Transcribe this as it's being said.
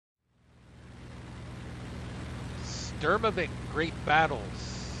Dermavik, great battles.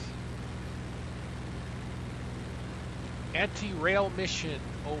 Anti-rail mission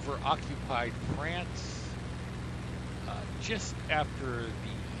over occupied France. Just after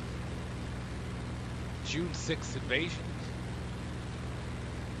the June 6th invasion.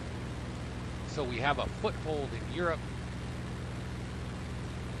 So we have a foothold in Europe.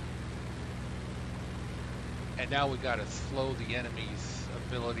 And now we got to slow the enemy's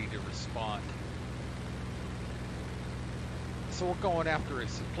ability to respond. So we're going after a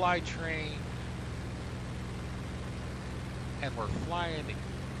supply train. And we're flying the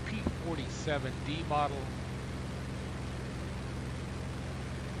P-47D model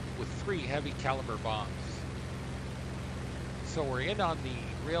with 3 heavy caliber bombs. So we're in on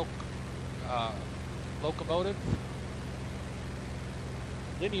the rail locomotive.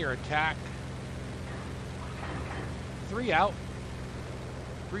 Linear attack. 3 out.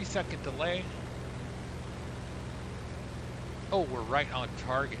 3-second delay. Oh, we're right on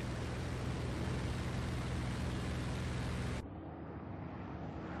target.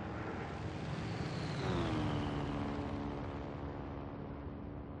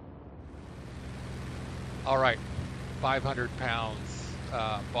 All right, 500 pounds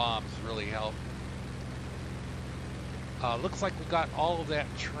bombs really help. Looks like we got all of that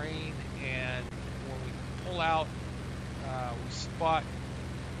train, and when we pull out, we spot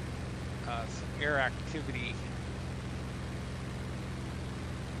some air activity.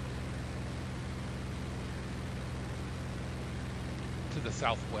 To the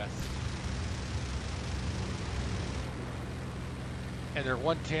southwest. And they're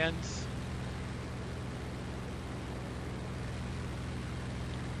 110s.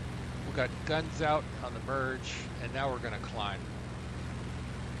 We got guns out on the merge, and now we're going to climb.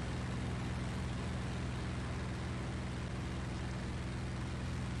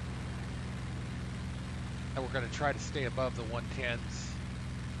 And we're going to try to stay above the 110s.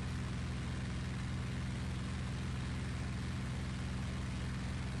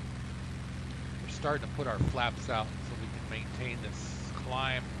 We're starting to put our flaps out so we can maintain this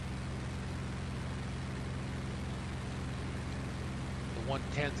climb. The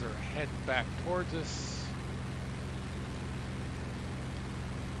 110s are heading back towards us.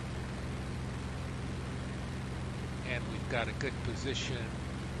 And we've got a good position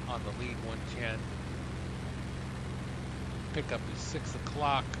on the lead 110. Pickup is 6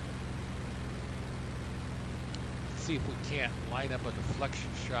 o'clock. Let's see if we can't line up a deflection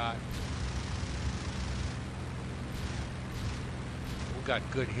shot. We've got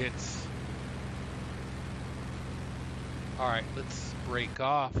good hits. All right, let's break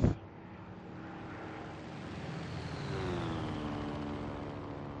off.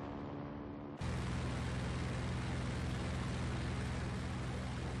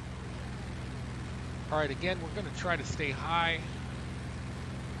 All right, again, we're going to try to stay high.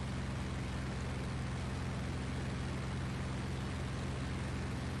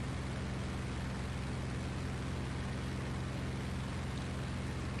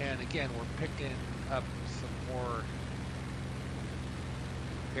 And again, we're picking up some more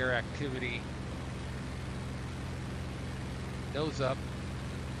air activity. Nose up.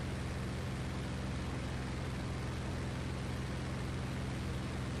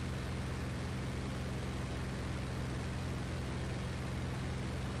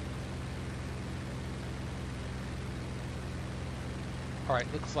 All right,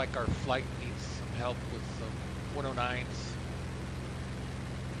 looks like our flight needs some help with some 109s.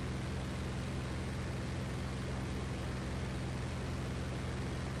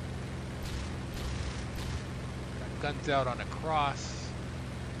 Got guns out on a cross,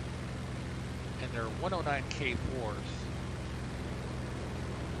 and they're 109 K4s.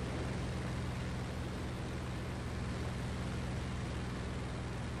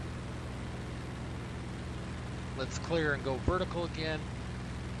 Let's clear and go vertical again.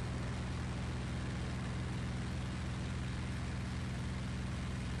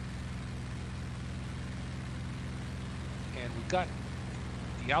 And we've got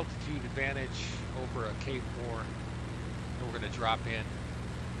the altitude advantage over a K4, and we're going to drop in.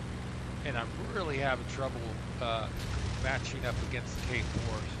 And I'm really having trouble matching up against the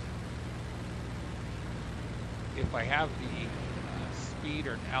K4s. If I have the speed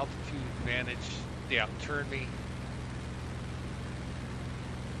or an altitude advantage, they outturn me.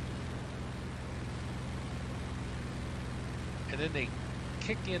 And then they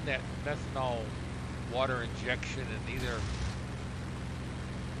kick in that methanol water injection and either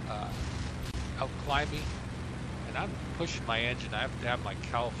outclimb me, and I'm pushing my engine. I have to have my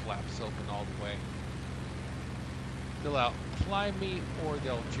cowl flaps open all the way. They'll outclimb me, or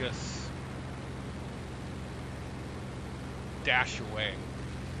they'll just dash away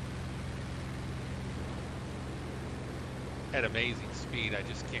at amazing speed. I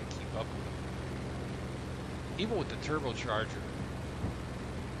just can't keep up with them. Even with the turbocharger.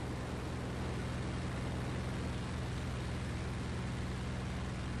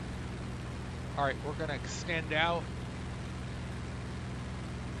 All right, we're gonna extend out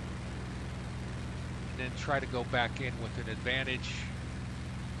and then try to go back in with an advantage.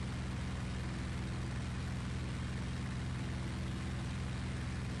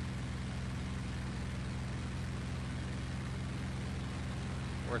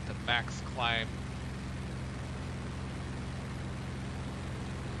 We're at the max climb.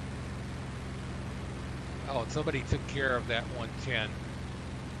 Oh, and somebody took care of that 110.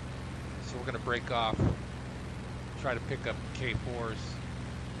 So we're going to break off, try to pick up K4s.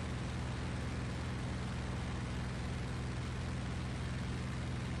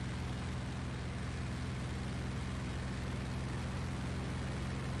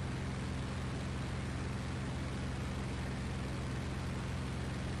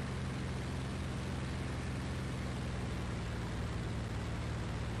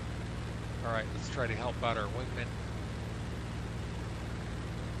 All right, let's try to help out our wingman.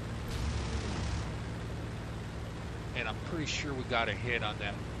 And I'm pretty sure we got a hit on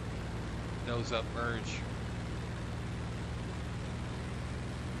that nose up merge.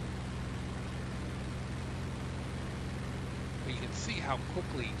 But you can see how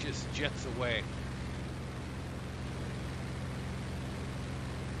quickly he just jets away.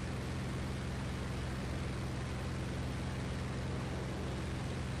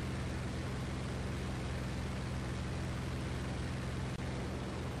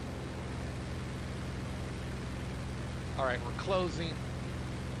 All right, we're closing.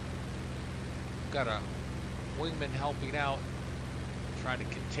 Got a wingman helping out, trying to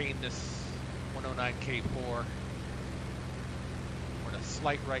contain this 109 K4. We're in a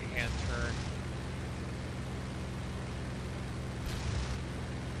slight right-hand turn.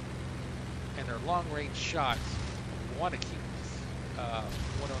 And they're long-range shots. We want to keep this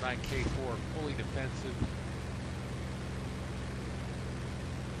 109 K4 fully defensive.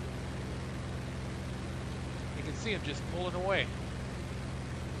 You can see him just pulling away.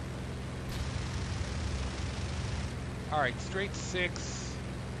 All right, straight 6.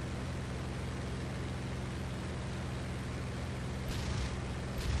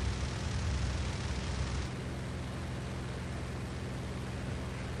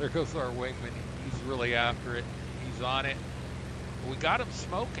 There goes our wingman. He's really after it. He's on it. We got him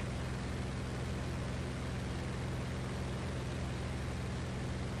smoking.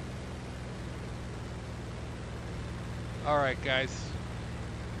 All right, guys.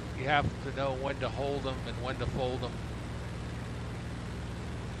 You have to know when to hold them and when to fold them.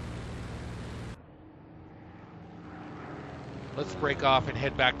 Let's break off and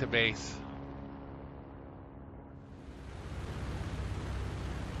head back to base.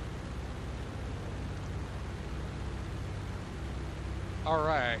 All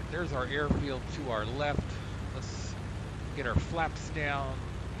right, there's our airfield to our left. Let's get our flaps down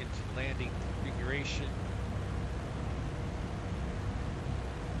into landing configuration.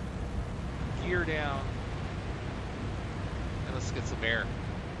 Gear down. And let's get some air.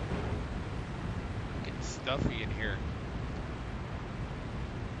 Getting stuffy in here.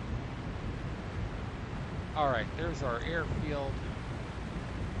 All right, there's our airfield.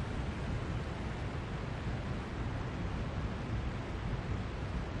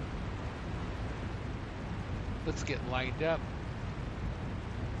 Let's get lined up.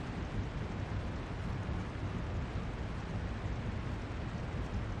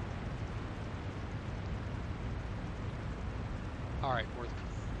 All right, we're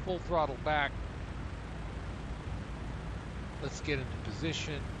full throttle back. Let's get into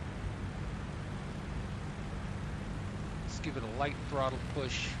position. Let's give it a light throttle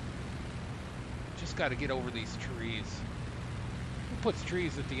push. Just got to get over these trees. Who puts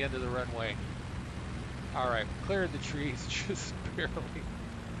trees at the end of the runway? All right, cleared the trees just barely.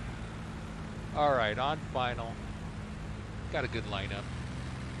 All right, on final. Got a good lineup.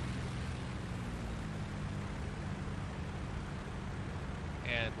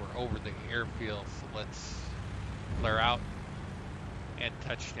 And we're over the airfield, so let's flare out and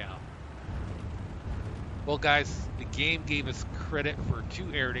touchdown. Well, guys, the game gave us credit for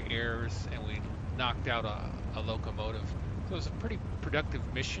 2 air-to-airs, and we knocked out a locomotive. So it was a pretty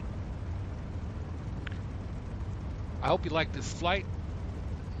productive mission. I hope you liked this flight.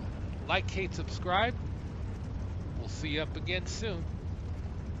 Like, hate, subscribe. We'll see you up again soon.